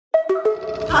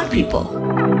Pod People.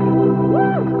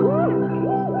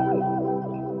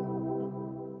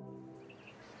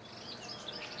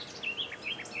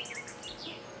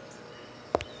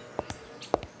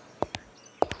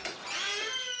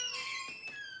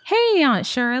 Hey, Aunt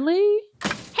Shirley.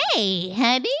 Hey,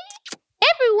 honey.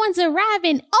 Everyone's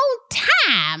arriving on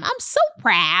time. I'm so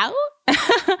proud.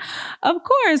 Of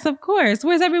course.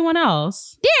 Where's everyone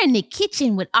else? They're in the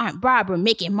kitchen with Aunt Barbara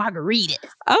making margaritas.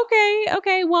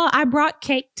 Okay. Well, I brought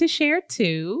cake to share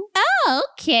too. Oh,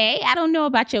 okay. I don't know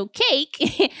about your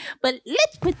cake, but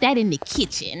let's put that in the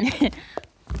kitchen.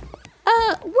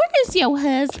 Where is your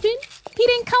husband? He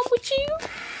didn't come with you?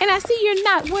 And I see you're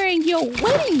not wearing your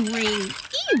wedding ring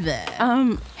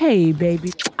either. Hey,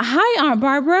 baby. Hi, Aunt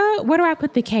Barbara. Where do I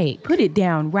put the cake? Put it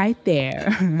down right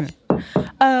there.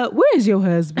 Where's your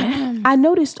husband? I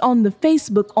noticed on the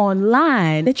Facebook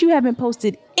online that you haven't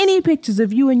posted any pictures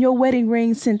of you and your wedding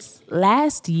ring since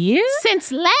last year?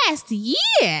 Since last year?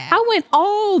 I went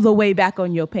all the way back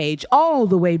on your page, all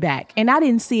the way back, and I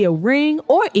didn't see a ring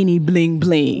or any bling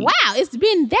bling. Wow, it's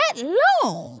been that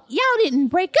long. Y'all didn't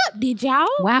break up, did y'all?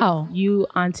 Wow, you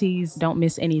aunties don't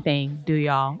miss anything, do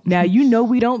y'all? Now you know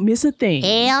we don't miss a thing.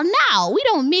 Hell no, we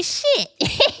don't miss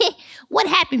shit. What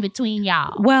happened between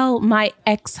y'all? Well, my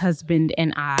ex-husband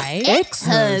and I.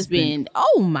 Ex-husband?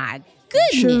 Oh my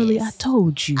goodness. Shirley, I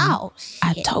told you. Oh, shit.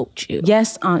 I told you.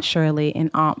 Yes, Aunt Shirley and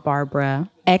Aunt Barbara.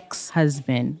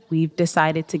 Ex-husband. We've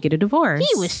decided to get a divorce.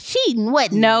 He was cheating,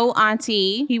 wasn't he? No,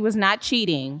 Auntie. He was not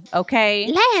cheating,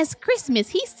 okay? Last Christmas,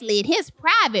 he slid his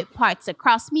private parts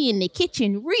across me in the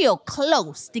kitchen real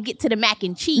close to get to the mac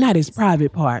and cheese. Not his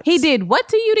private parts. He did what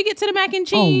to you to get to the mac and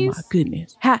cheese? Oh, my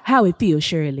goodness. How it feels,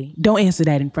 Shirley? Don't answer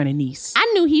that in front of niece. I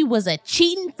knew he was a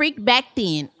cheating freak back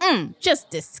then. Just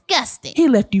disgusting. He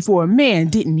left you for a man,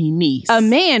 didn't he, niece? A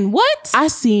man what? I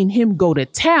seen him go to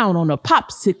town on a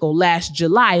popsicle last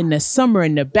July in the summer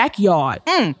in the backyard.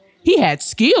 He had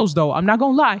skills, though. I'm not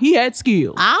gonna lie. He had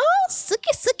skills. Oh,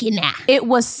 sookie now. It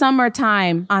was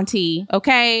summertime, Auntie,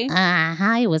 okay?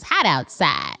 It was hot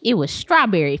outside. It was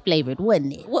strawberry flavored,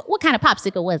 wasn't it? What kind of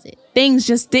popsicle was it? Things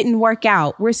just didn't work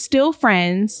out. We're still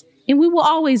friends. And we will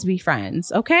always be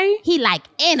friends, okay? He like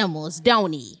animals,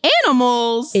 don't he?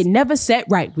 Animals? It never sat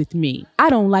right with me. I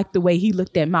don't like the way he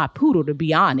looked at my poodle, to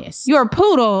be honest. Your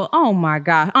poodle? Oh my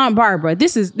God. Aunt Barbara,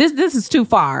 this is too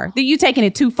far. You taking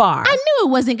it too far. I knew it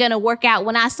wasn't gonna work out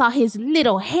when I saw his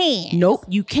little hands. Nope,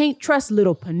 you can't trust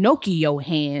little Pinocchio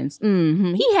hands.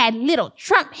 He had little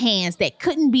Trump hands that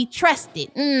couldn't be trusted.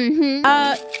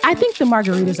 I think the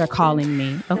margaritas are calling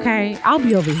me, okay? I'll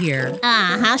be over here.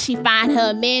 She find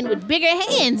her a man with bigger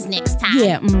hands next time.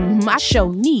 Yeah, I show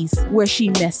niece where she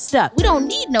messed up. We don't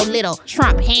need no little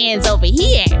Trump hands over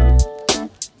here.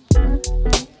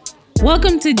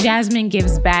 Welcome to Jasmine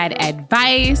Gives Bad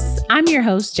Advice. I'm your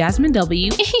host, Jasmine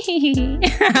W.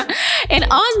 And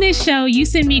on this show, you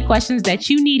send me questions that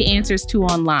you need answers to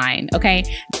online, okay?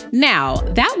 Now,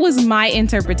 that was my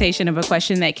interpretation of a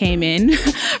question that came in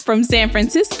from San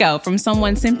Francisco from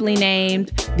someone simply named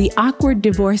the Awkward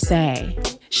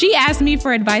Divorcée. She asked me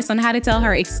for advice on how to tell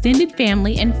her extended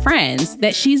family and friends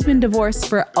that she's been divorced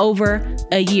for over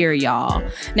a year, y'all.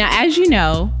 Now, as you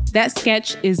know, that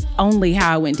sketch is only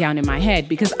how it went down in my head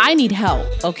because I need help,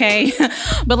 okay?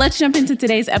 But let's jump into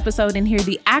today's episode and hear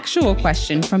the actual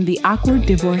question from the Awkward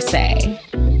Divorcée.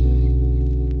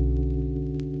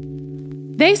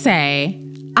 They say,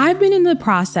 I've been in the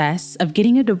process of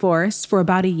getting a divorce for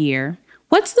about a year.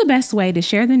 What's the best way to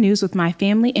share the news with my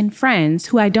family and friends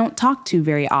who I don't talk to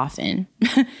very often?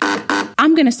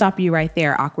 I'm going to stop you right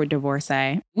there, Awkward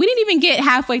Divorcee. We didn't even get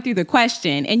halfway through the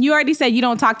question, and you already said you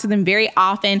don't talk to them very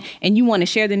often and you want to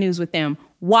share the news with them.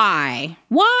 Why?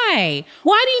 Why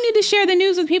do you need to share the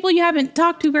news with people you haven't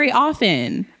talked to very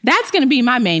often? That's going to be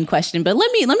my main question, but let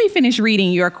me finish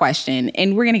reading your question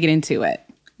and we're going to get into it.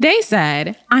 They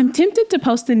said, I'm tempted to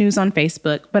post the news on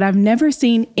Facebook, but I've never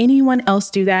seen anyone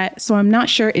else do that, so I'm not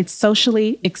sure it's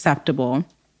socially acceptable.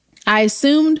 I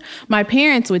assumed my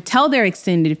parents would tell their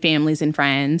extended families and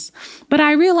friends, but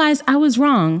I realized I was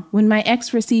wrong when my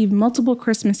ex received multiple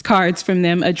Christmas cards from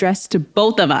them addressed to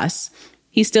both of us.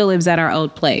 He still lives at our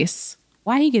old place.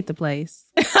 Why'd he get the place?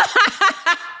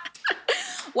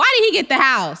 Why did he get the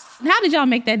house? How did y'all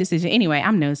make that decision? Anyway,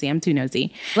 I'm nosy. I'm too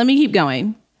nosy. Let me keep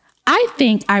going. I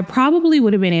think I probably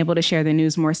would have been able to share the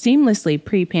news more seamlessly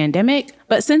pre-pandemic,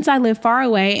 but since I live far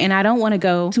away and I don't want to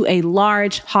go to a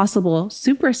large, possible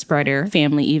super spreader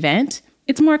family event,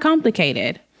 it's more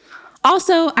complicated.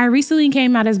 Also, I recently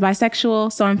came out as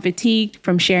bisexual, so I'm fatigued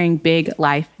from sharing big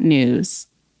life news.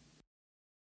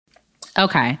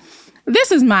 Okay,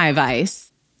 this is my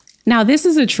advice. Now, this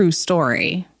is a true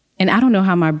story. And I don't know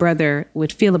how my brother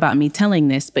would feel about me telling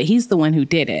this, but he's the one who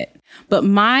did it. But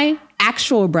my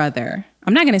actual brother,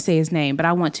 I'm not going to say his name, but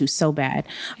I want to so bad.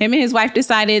 Him and his wife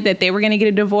decided that they were going to get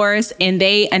a divorce, and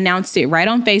they announced it right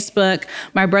on Facebook.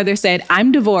 My brother said,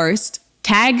 "I'm divorced,"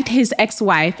 tagged his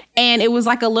ex-wife, and it was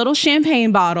like a little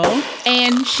champagne bottle.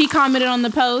 And she commented on the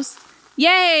post,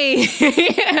 "Yay."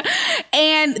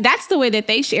 And that's the way that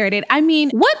they shared it. I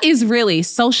mean, what is really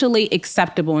socially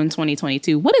acceptable in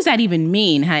 2022? What does that even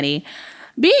mean, honey?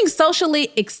 Being socially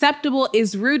acceptable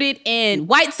is rooted in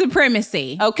white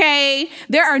supremacy, okay?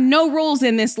 There are no rules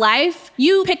in this life.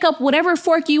 You pick up whatever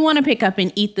fork you want to pick up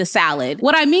and eat the salad.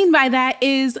 What I mean by that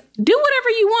is do whatever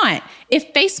you want.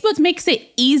 If Facebook makes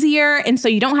it easier and so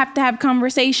you don't have to have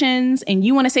conversations and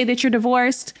you want to say that you're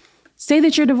divorced, say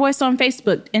that you're divorced on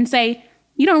Facebook and say,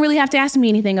 "You don't really have to ask me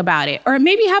anything about it." Or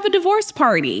maybe have a divorce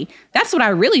party. That's what I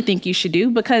really think you should do,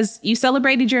 because you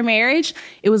celebrated your marriage.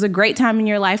 It was a great time in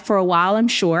your life for a while, I'm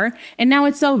sure. And now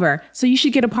it's over. So you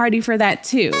should get a party for that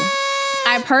too.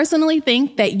 I personally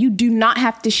think that you do not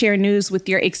have to share news with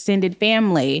your extended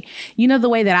family. You know, the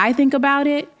way that I think about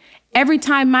it, every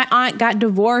time my aunt got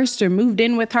divorced or moved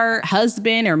in with her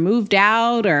husband or moved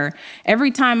out, or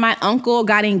every time my uncle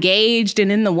got engaged and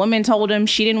then the woman told him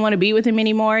she didn't want to be with him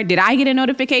anymore, did I get a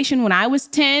notification when I was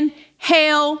 10?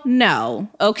 Hell no.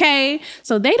 Okay?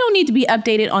 So they don't need to be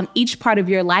updated on each part of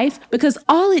your life, because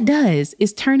all it does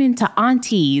is turn into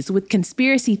aunties with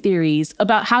conspiracy theories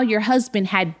about how your husband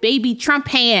had baby Trump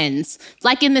hands,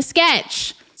 like in the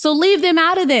sketch. So leave them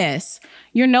out of this.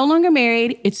 You're no longer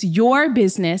married. It's your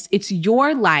business. It's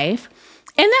your life.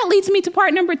 And that leads me to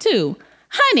part number 2.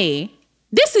 Honey,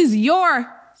 this is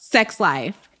your sex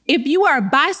life. If you are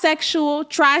bisexual,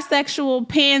 trisexual,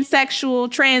 pansexual,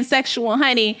 transsexual,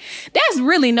 honey, that's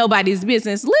really nobody's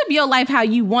business. Live your life how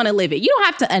you want to live it. You don't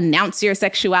have to announce your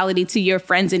sexuality to your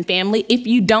friends and family if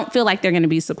you don't feel like they're going to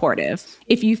be supportive.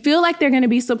 If you feel like they're going to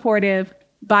be supportive,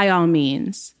 by all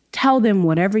means, tell them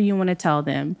whatever you want to tell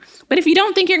them. But if you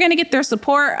don't think you're going to get their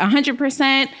support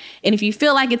 100%, and if you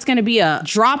feel like it's going to be a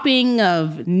dropping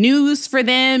of news for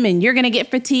them and you're going to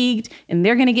get fatigued and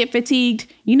they're going to get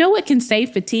fatigued, you know what can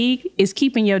save fatigue is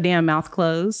keeping your damn mouth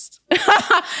closed.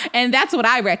 And that's what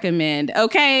I recommend,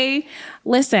 okay?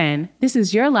 Listen, this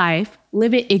is your life.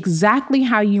 Live it exactly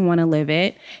how you want to live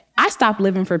it. I stopped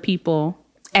living for people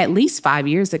at least 5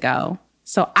 years ago.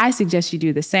 So I suggest you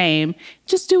do the same.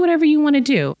 Just do whatever you want to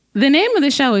do. The name of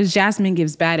the show is Jasmine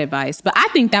Gives Bad Advice, but I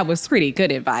think that was pretty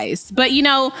good advice. But you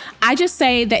know, I just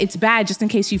say that it's bad just in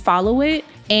case you follow it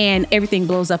and everything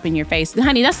blows up in your face.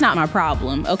 Honey, that's not my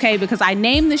problem, okay? Because I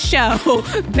named the show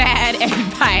Bad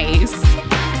Advice.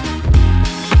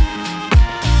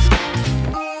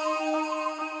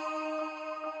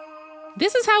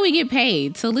 This is how we get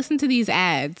paid, so listen to these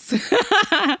ads.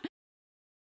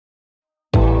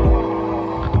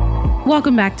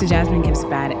 Welcome back to Jasmine Gives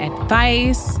Bad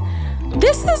Advice.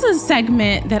 This is a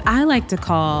segment that I like to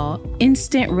call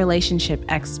Instant Relationship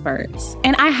Experts.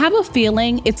 And I have a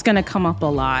feeling it's going to come up a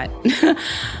lot.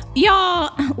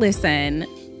 Y'all, listen,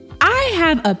 I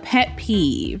have a pet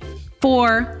peeve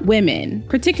for women,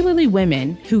 particularly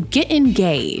women who get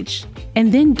engaged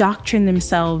and then doctrine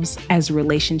themselves as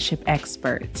relationship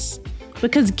experts.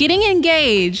 Because getting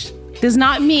engaged does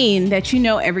not mean that you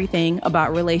know everything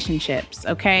about relationships,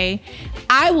 okay?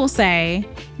 I will say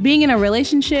being in a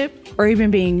relationship or even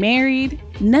being married,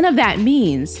 none of that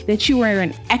means that you are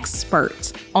an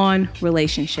expert on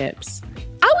relationships.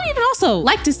 I would even also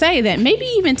like to say that maybe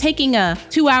even taking a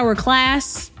 2-hour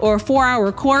class or a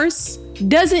 4-hour course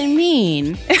doesn't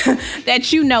mean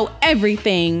that you know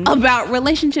everything about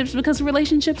relationships, because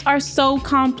relationships are so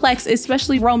complex,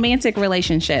 especially romantic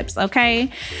relationships,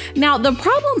 okay? Now, the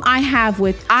problem I have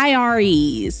with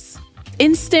IREs,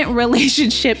 instant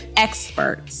relationship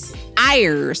experts,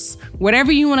 IRs,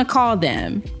 whatever you want to call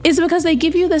them, is because they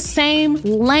give you the same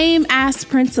lame ass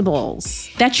principles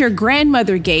that your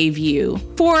grandmother gave you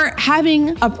for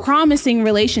having a promising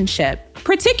relationship,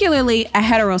 particularly a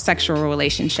heterosexual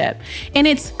relationship. And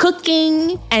it's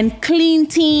cooking and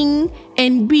cleaning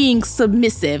and being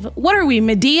submissive. What are we,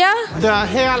 Medea? The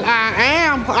hell I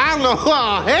am? Hell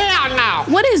no.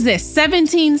 What is this,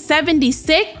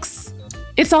 1776?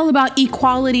 It's all about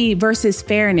equality versus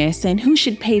fairness and who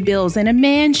should pay bills, and a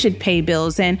man should pay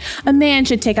bills, and a man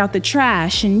should take out the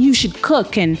trash, and you should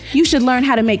cook, and you should learn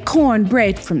how to make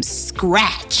cornbread from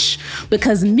scratch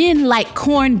because men like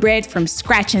cornbread from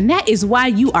scratch. And that is why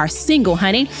you are single,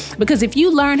 honey, because if you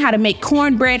learn how to make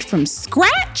cornbread from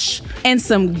scratch and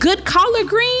some good collard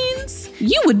greens,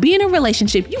 you would be in a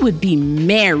relationship. You would be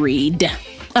married.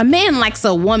 A man likes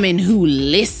a woman who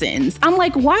listens. I'm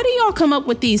like, why do y'all come up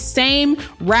with these same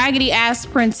raggedy ass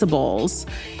principles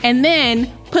and then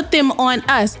put them on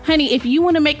us? Honey, if you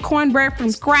want to make cornbread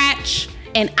from scratch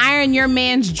and iron your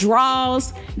man's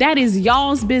drawers, that is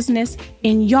y'all's business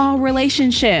in y'all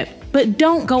relationship. But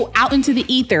don't go out into the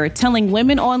ether telling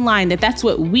women online that that's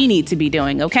what we need to be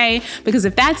doing, okay? Because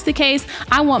if that's the case,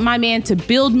 I want my man to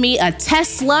build me a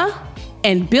Tesla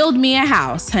and build me a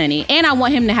house, honey. And I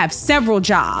want him to have several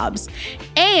jobs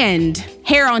and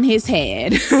hair on his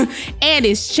head and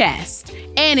his chest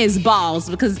and his balls,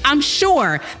 because I'm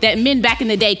sure that men back in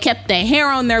the day kept the hair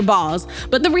on their balls.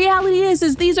 But the reality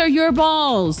is these are your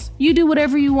balls. You do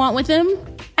whatever you want with them.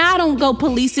 I don't go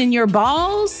policing your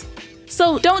balls.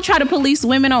 So don't try to police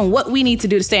women on what we need to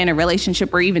do to stay in a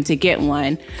relationship or even to get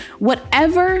one.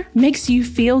 Whatever makes you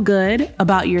feel good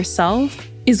about yourself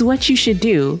is what you should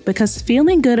do, because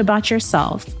feeling good about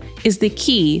yourself is the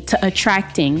key to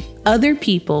attracting other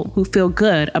people who feel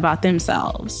good about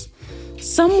themselves.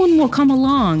 Someone will come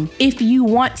along if you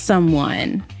want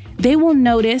someone. They will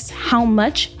notice how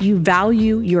much you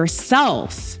value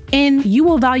yourself, and you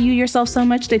will value yourself so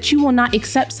much that you will not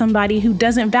accept somebody who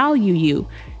doesn't value you.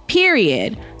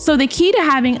 Period. So the key to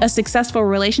having a successful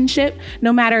relationship,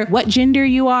 no matter what gender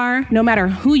you are, no matter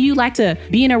who you like to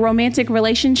be in a romantic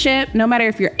relationship, no matter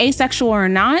if you're asexual or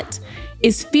not,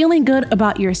 is feeling good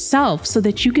about yourself so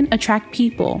that you can attract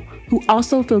people who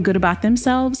also feel good about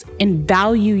themselves and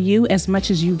value you as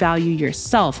much as you value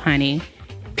yourself, honey.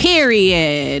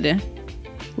 Period.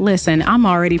 Listen, I'm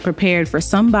already prepared for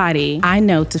somebody I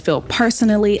know to feel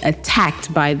personally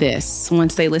attacked by this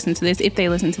once they listen to this, if they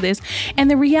listen to this. And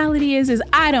the reality is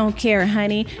I don't care,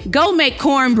 honey. Go make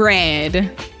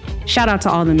cornbread. Shout out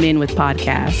to all the men with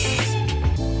podcasts.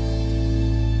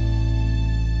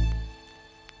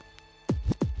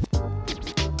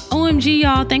 OMG,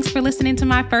 y'all. Thanks for listening to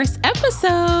my first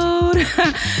episode.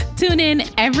 Tune in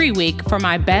every week for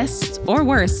my best or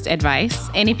worst advice.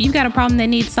 And if you've got a problem that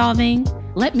needs solving,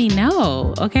 let me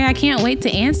know, okay? I can't wait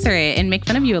to answer it and make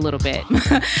fun of you a little bit.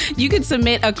 You can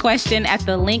submit a question at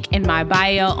the link in my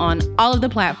bio on all of the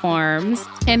platforms.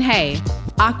 And hey,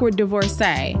 Awkward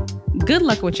Divorcée, good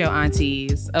luck with your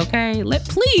aunties, okay?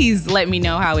 Please let me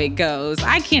know how it goes.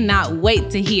 I cannot wait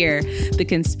to hear the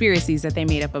conspiracies that they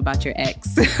made up about your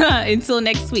ex. Until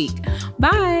next week,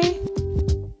 bye.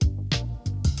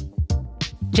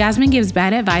 Jasmine Gives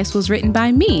Bad Advice was written by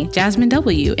me, Jasmine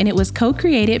W., and it was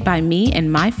co-created by me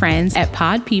and my friends at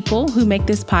Pod People who make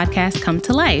this podcast come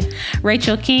to life.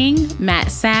 Rachel King, Matt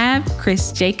Sav,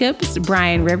 Chris Jacobs,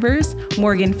 Brian Rivers,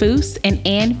 Morgan Foose, and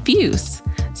Ann Fuse.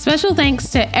 Special thanks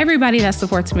to everybody that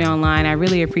supports me online. I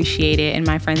really appreciate it. And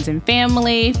my friends and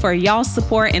family for y'all's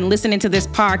support and listening to this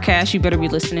podcast. You better be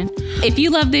listening. If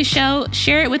you love this show,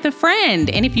 share it with a friend.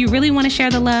 And if you really want to share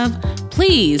the love,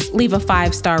 please leave a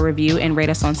 5-star review and rate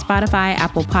us on Spotify,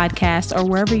 Apple Podcasts, or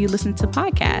wherever you listen to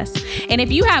podcasts. And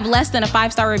if you have less than a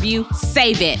 5-star review,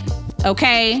 save it,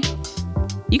 okay?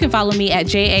 You can follow me at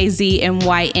JAZMYNJW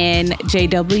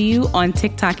on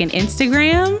TikTok and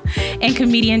Instagram, and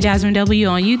comedian Jasmine W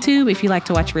on YouTube if you like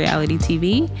to watch reality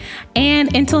TV.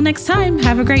 And until next time,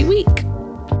 have a great week.